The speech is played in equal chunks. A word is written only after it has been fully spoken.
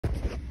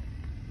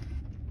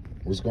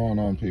What's going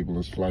on, people?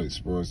 It's Flight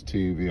Sports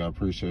TV. I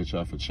appreciate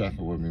y'all for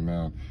checking with me,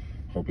 man.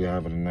 Hope you're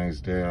having a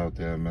nice day out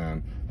there,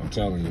 man. I'm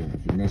telling you,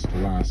 if you missed the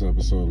last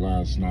episode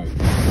last night,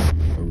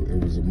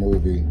 it was a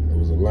movie. It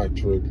was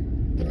electric.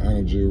 The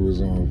energy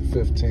was on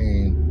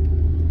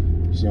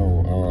 15.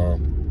 So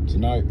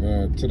tonight,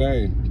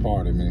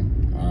 pardon me,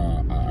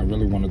 I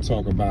really want to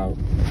talk about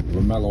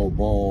Lamelo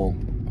Ball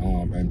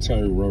and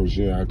Terry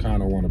Rozier. I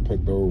kind of want to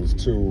put those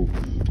two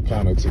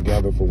kind of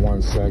together for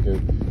 1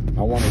 second.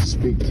 I want to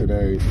speak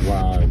today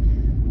why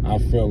I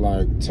feel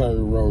like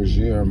Terry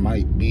Rozier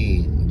might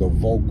be the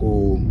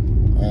vocal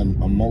and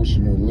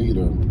emotional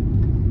leader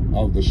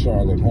of the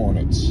Charlotte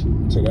Hornets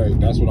today.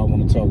 That's what I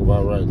want to talk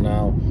about right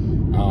now.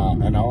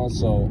 And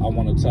also, I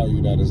want to tell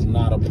you that it's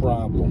not a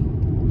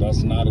problem.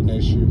 That's not an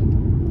issue.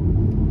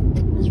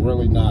 It's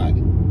really not.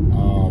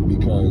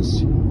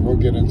 Because we'll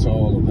get into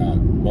all of that.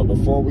 But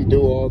before we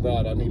do all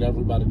that, I need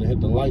everybody to hit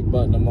the like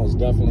button and most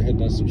definitely hit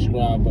that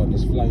subscribe button.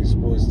 It's Flight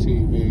Sports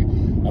TV.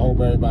 I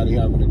hope everybody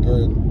having a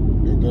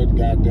good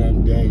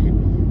goddamn day.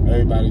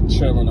 Everybody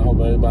chilling. I hope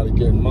everybody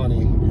getting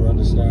money. You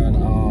understand?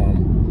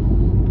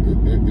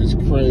 It's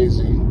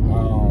crazy.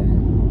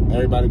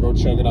 Everybody go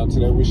check it out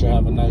today. We should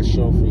have a nice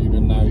show for you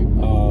tonight.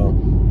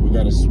 We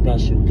got a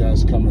special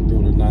guest coming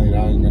through tonight.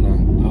 I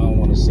don't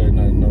want to say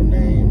no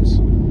names.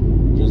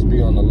 Just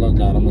be on the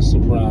lookout. I'm going to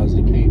surprise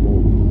the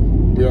people.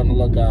 Be on the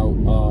lookout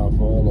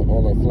for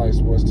all the Flight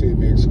Sports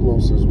TV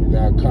exclusives we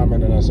got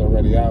coming, and that's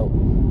already out.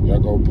 Y'all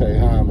go pay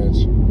homage.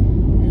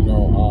 You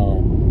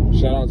know,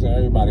 shout out to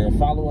everybody. And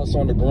follow us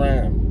on the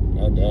gram.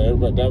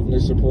 Everybody definitely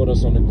support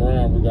us on the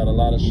gram. We got a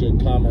lot of shit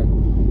coming.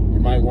 You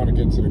might want to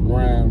get to the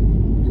gram.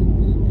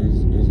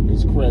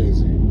 It's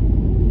crazy.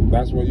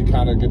 That's where you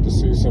kind of get to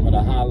see some of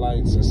the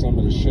highlights and some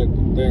of the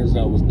things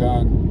that was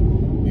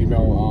done. You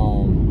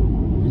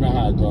know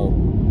how it go.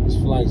 It's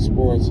Flight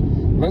Sports.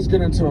 Let's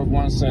get into it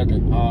 1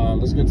 second.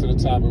 Let's get to the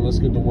topic. Let's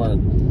get to work.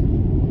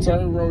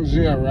 Terry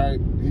Rozier, right?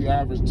 He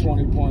averaged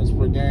 20 points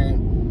per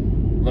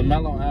game.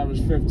 Lamelo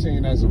averaged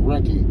 15 as a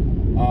rookie.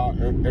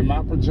 In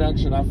my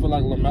projection, I feel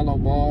like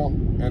Lamelo Ball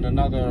and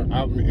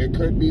it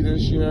could be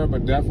this year,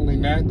 but definitely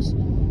next.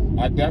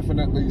 I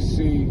definitely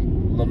see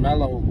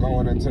Lamelo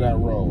going into that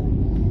role.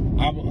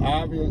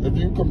 If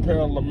you compare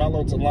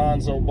Lamelo to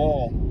Lonzo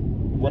Ball,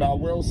 what I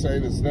will say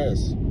is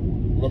this.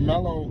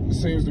 Lamelo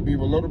seems to be a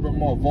little bit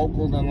more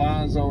vocal than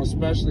Lonzo,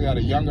 especially at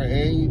a younger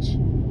age.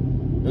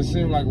 It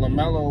seemed like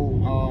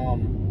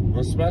Lamelo,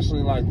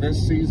 especially like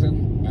this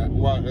season,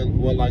 well,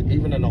 like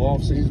even in the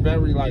offseason, he's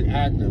very like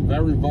active,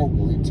 very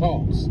vocal. He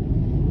talks.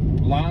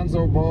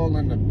 Lonzo Ball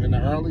in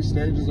the early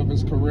stages of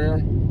his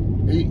career,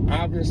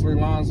 obviously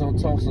Lonzo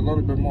talks a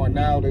little bit more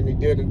now than he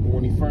did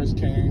when he first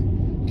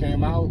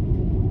came out.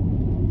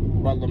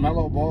 But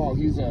Lamelo Ball,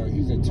 he's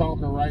a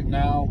talker right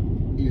now.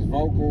 He's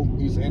vocal.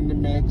 He's in the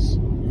mix.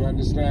 You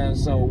understand?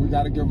 So we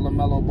got to give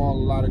Lamelo Ball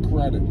a lot of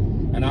credit.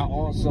 And I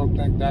also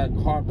think that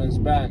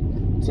harkens back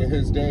to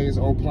his days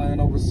playing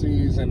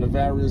overseas in the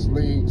various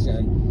leagues.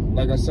 And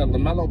like I said,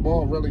 Lamelo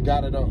Ball really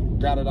got it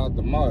out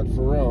the mud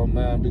for real,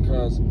 man.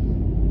 Because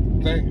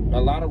a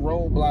lot of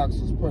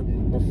roadblocks was put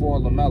before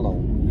Lamelo.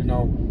 You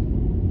know,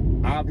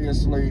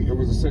 obviously it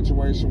was a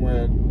situation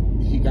where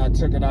he got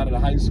taken out of the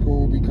high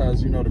school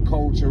because, you know, the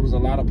coach, it was a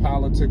lot of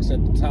politics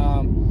at the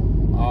time.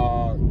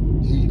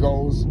 He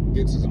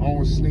gets his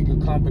own sneaker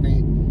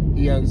company.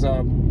 He ends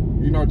up,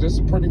 you know,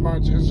 just pretty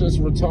much, it's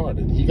just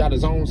retarded. He got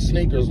his own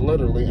sneakers,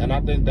 literally, and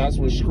I think that's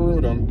what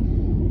screwed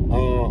him.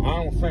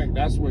 I don't think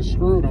that's what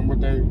screwed him,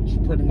 but they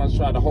pretty much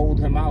tried to hold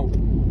him out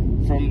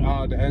from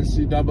the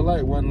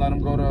NCAA. Wouldn't let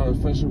him go to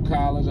official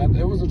college.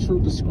 It was a true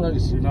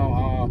disgrace, you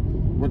know,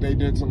 what they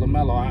did to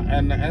Lamelo.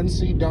 And the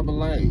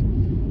NCAA,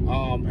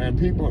 and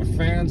people,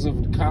 fans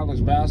of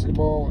college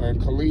basketball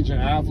and collegiate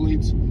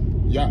athletes,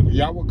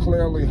 y'all were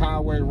clearly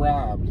highway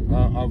robbed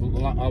of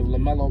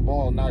Lamelo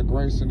Ball not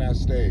gracing that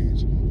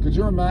stage. Could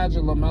you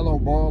imagine Lamelo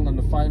Ball in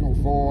the Final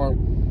Four,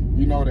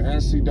 you know, the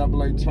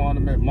NCAA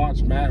tournament,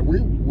 March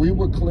Madness? We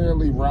were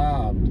clearly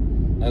robbed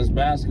as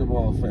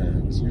basketball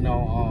fans, you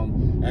know,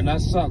 and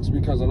that sucks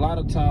because a lot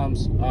of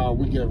times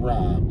we get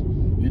robbed,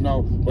 you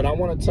know. But I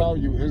want to tell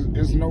you,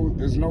 there's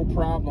no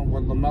problem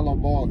with Lamelo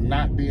Ball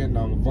not being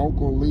a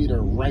vocal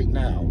leader right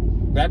now.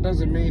 That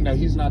doesn't mean that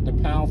he's not the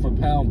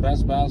pound-for-pound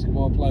best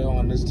basketball player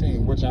on this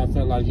team, which I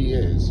feel like he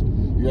is.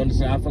 You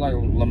understand? I feel like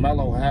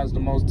Lamelo has the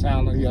most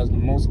talent, he has the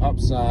most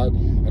upside,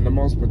 and the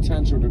most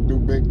potential to do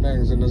big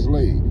things in this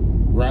league,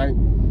 right?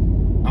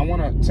 I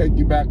want to take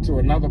you back to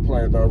another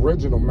player, the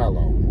original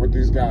Melo, what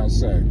these guys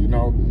say, you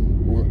know.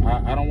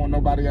 I don't want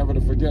nobody ever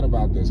to forget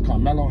about this.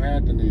 Carmelo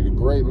Anthony, the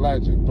great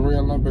legend, 3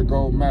 Olympic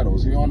gold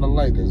medals. He on the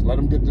Lakers. Let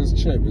him get this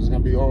chip. It's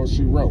going to be all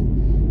she wrote.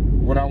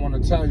 What I want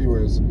to tell you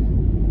is,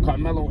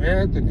 Carmelo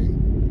Anthony,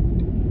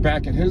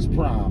 back in his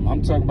prime,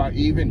 I'm talking about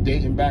even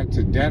dating back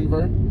to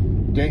Denver,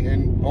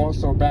 dating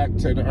also back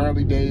to the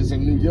early days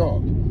in New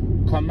York.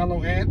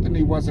 Carmelo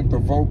Anthony wasn't the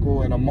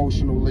vocal and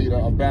emotional leader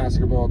of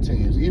basketball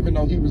teams. Even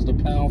though he was the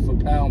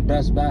pound-for-pound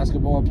best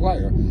basketball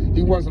player,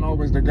 he wasn't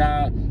always the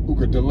guy who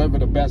could deliver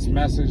the best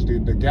message to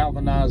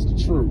galvanize the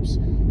troops.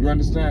 You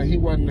understand? He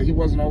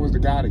wasn't always the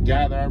guy to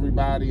gather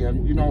everybody,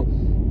 and you know.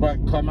 But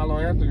Carmelo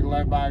Anthony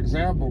led by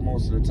example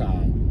most of the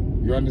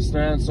time. You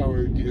understand? So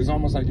it's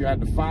almost like you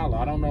had to follow.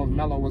 I don't know if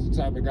Melo was the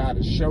type of guy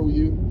to show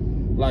you,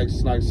 like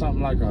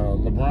something like a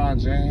LeBron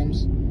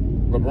James.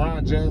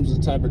 LeBron James is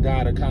the type of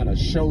guy to kind of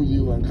show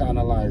you and kind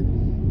of like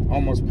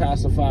almost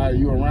pacify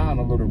you around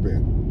a little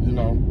bit, you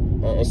know,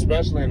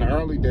 especially in the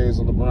early days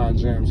of LeBron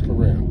James'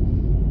 career.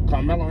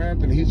 Carmelo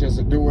Anthony, he's just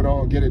a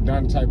do-it-all,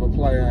 get-it-done type of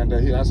player, and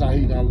that's how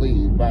he's going to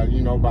lead, by,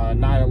 you know, by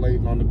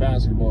annihilating on the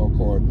basketball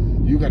court.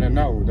 You're going to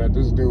know that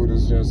this dude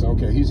is just,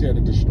 okay, he's here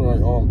to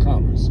destroy all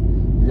comers.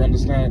 You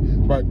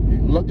understand? But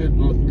look at,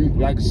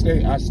 like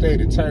I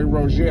stated, Terry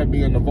Rozier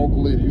being the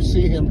vocal leader. You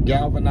see him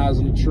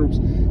galvanizing the troops,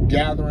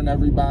 gathering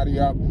everybody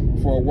up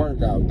for a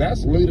workout.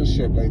 That's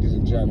leadership, ladies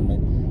and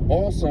gentlemen.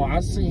 Also, I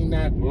seen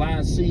that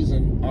last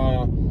season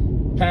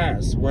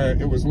pass where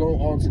it was low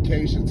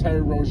altercation.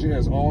 Terry Rozier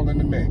is all in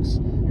the mix.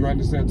 You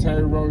understand?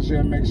 Terry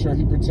Rozier makes sure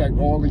he protect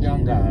all the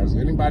young guys.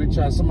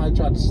 Somebody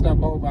tried to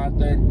step over, I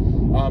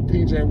think,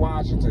 P.J.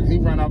 Washington. He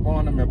ran up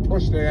on them and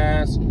pushed their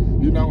ass.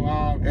 You know,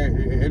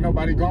 ain't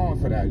nobody going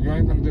for that. You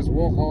ain't gonna just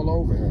walk all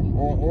over him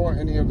or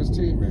any of his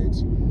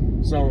teammates.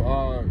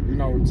 So, you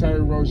know,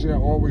 Terry Rozier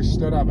always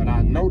stood up, and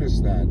I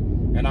noticed that.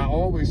 And I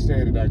always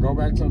stated that. Go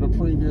back to the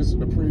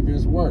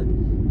previous work.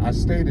 I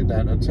stated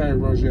that, Terry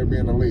Rozier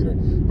being the leader.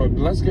 But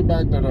let's get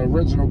back to the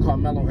original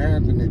Carmelo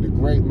Anthony, the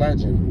great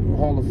legend,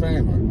 Hall of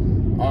Famer.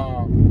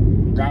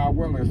 God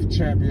willing,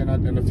 champion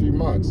in a few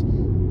months.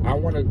 I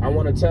want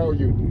to tell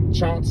you,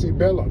 Chauncey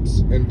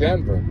Billups in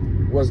Denver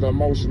was the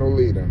emotional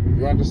leader.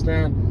 You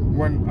understand?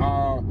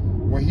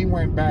 When he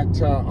went back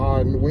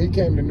to when he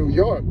came to New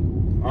York,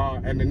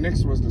 and the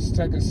Knicks was the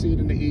second seed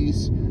in the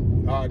East.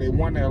 They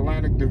won the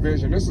Atlantic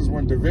Division. This is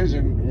when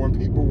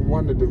people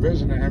won the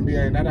division in the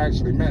NBA, and that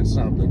actually meant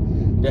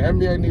something. The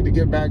NBA need to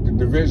get back to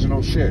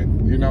divisional shit,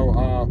 you know,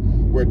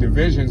 where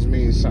divisions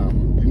mean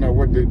something. You know,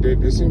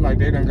 it seemed like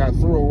they done got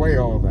threw away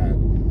all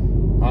that.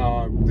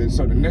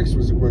 So the Knicks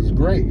was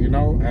great, you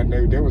know, and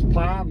they was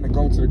primed to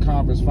go to the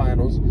conference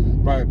finals,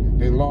 but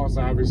they lost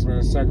obviously in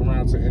the second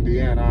round to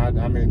Indiana.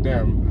 I mean,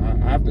 damn,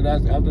 after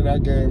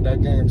that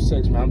game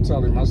 6, man, I'm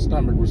telling you, my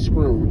stomach was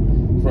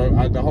screwed for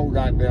the whole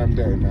goddamn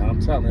day, man.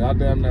 I'm telling you, I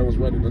damn near was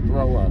ready to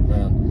throw up,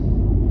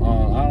 man.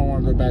 I don't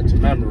want to go back to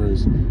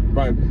memories,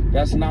 but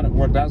that's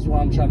what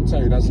I'm trying to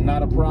tell you. That's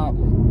not a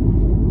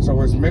problem. So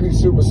as many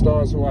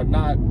superstars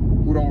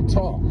who don't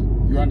talk,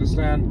 you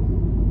understand?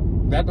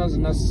 That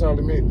doesn't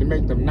necessarily mean to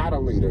make them not a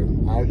leader.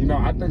 You know,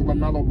 I think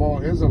LaMelo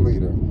Ball is a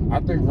leader. I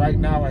think right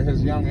now at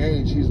his young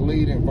age, he's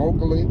leading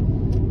vocally,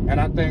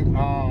 and I think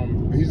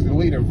he's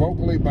leading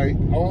vocally, but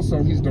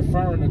also he's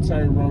deferring to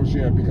Terry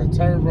Rozier, because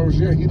Terry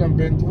Rozier, he done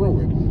been through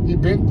it. He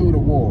been through the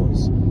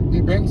wars. He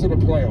been to the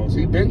playoffs.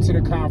 He been to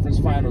the conference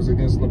finals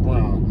against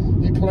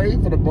LeBron. He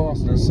played for the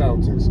Boston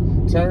Celtics.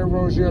 Terry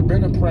Rozier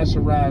been in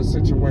pressurized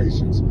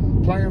situations.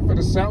 Playing for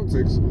the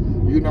Celtics,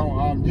 you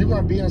know, you're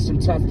gonna be in some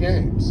tough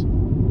games.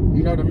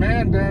 You know, the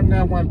man damn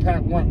near went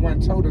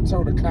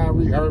toe-to-toe to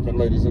Kyrie Irving,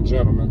 ladies and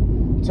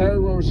gentlemen. Terry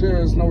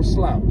Rozier is no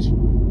slouch.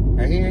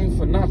 And he ain't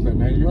for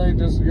nothing. And you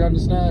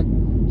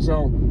understand?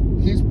 So,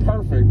 he's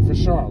perfect for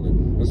Charlotte.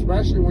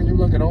 Especially when you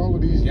look at all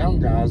of these young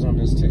guys on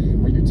this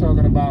team. When you're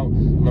talking about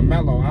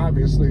LaMelo,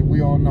 obviously,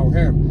 we all know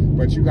him.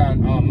 But you got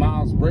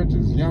Miles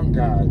Bridges, young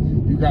guy.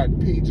 You got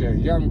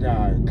PJ, young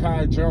guy.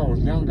 Kai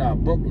Jones, young guy.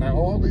 Book. Now,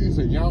 all these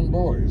are young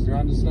boys. You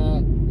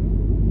understand?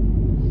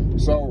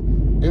 So,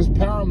 it's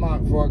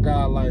paramount for a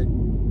guy like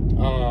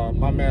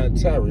my man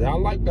Terry. I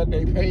like that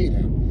they paid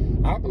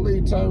him. I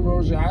believe Terry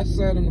Rozier, I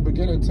said in the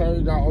beginning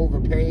Terry got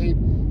overpaid,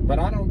 but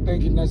I don't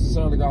think he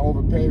necessarily got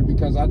overpaid,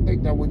 because I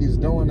think that what he's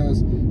doing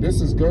is, this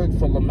is good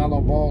for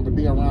LaMelo Ball to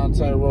be around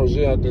Terry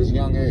Rozier at this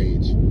young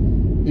age.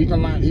 He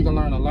can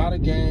learn a lot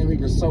of game. He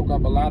can soak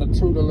up a lot of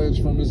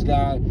tutelage from this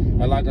guy,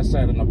 and like I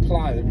said, and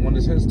apply it when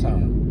it's his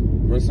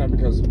turn. You understand?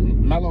 Because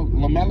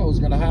LaMelo's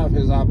going to have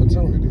his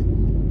opportunity.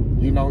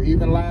 You know,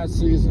 even last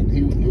season,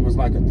 it was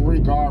like a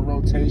 3-guard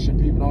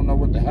rotation. People don't know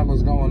what the hell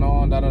is going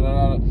on.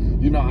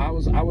 You know, I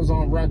was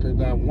on record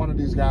that one of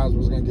these guys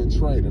was going to get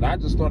traded. I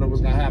just thought it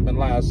was going to happen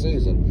last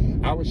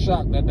season. I was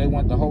shocked that they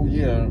went the whole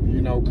year,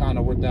 you know, kind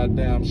of with that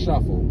damn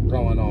shuffle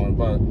going on.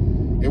 But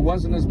it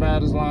wasn't as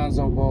bad as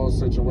Lonzo Ball's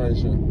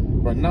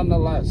situation. But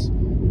nonetheless,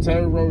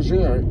 Terry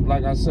Rozier,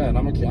 like I said,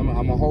 I'm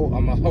a hold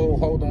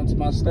on to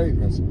my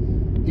statements.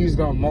 He's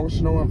the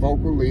emotional and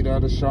vocal leader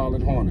of the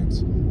Charlotte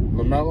Hornets.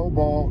 LaMelo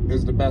Ball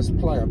is the best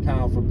player,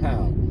 pound for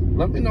pound.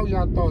 Let me know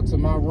your thoughts.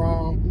 Am I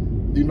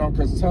wrong? You know,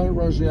 because Terry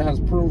Rozier has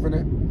proven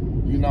it,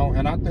 you know,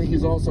 and I think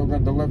he's also going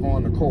to deliver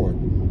on the court.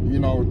 You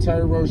know,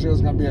 Terry Rozier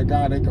is going to be a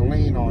guy they can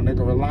lean on, they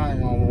can rely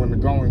on when the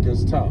going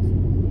gets tough.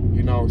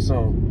 You know,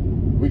 so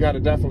we got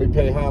to definitely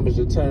pay homage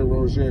to Terry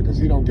Rozier, because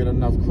he don't get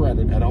enough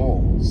credit at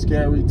all.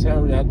 Scary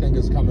Terry, I think,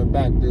 is coming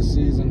back this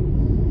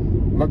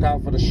season. Look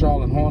out for the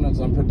Charlotte Hornets.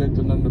 I'm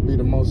predicting them to be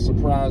the most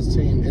surprised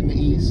team in the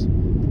East.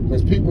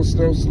 Because people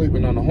still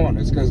sleeping on the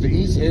Hornets. Because the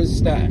East is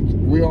stacked.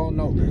 We all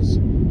know this.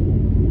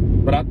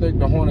 But I think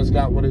the Hornets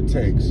got what it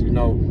takes. You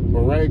know,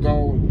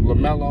 Borrego,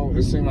 Lamelo,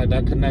 it seemed like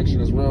that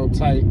connection is real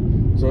tight.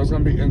 So it's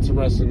going to be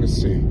interesting to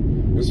see.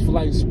 It's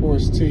Flight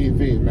Sports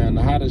TV, man.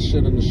 The hottest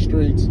shit in the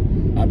streets.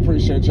 I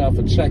appreciate y'all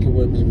for checking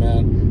with me,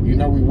 man. You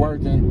know we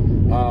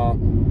working.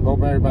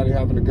 Hope everybody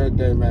having a good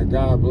day, man.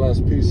 God bless,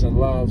 peace and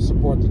love.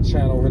 Support the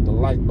channel. Hit the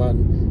like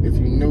button. If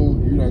you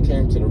new, you done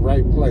came to the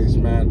right place,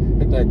 man.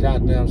 Hit that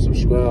goddamn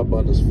subscribe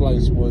button. It's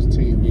Flight Sports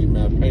TV,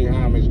 man. Pay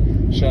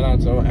homage. Shout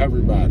out to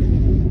everybody.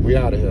 We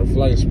out of here.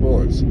 Flight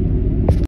Sports.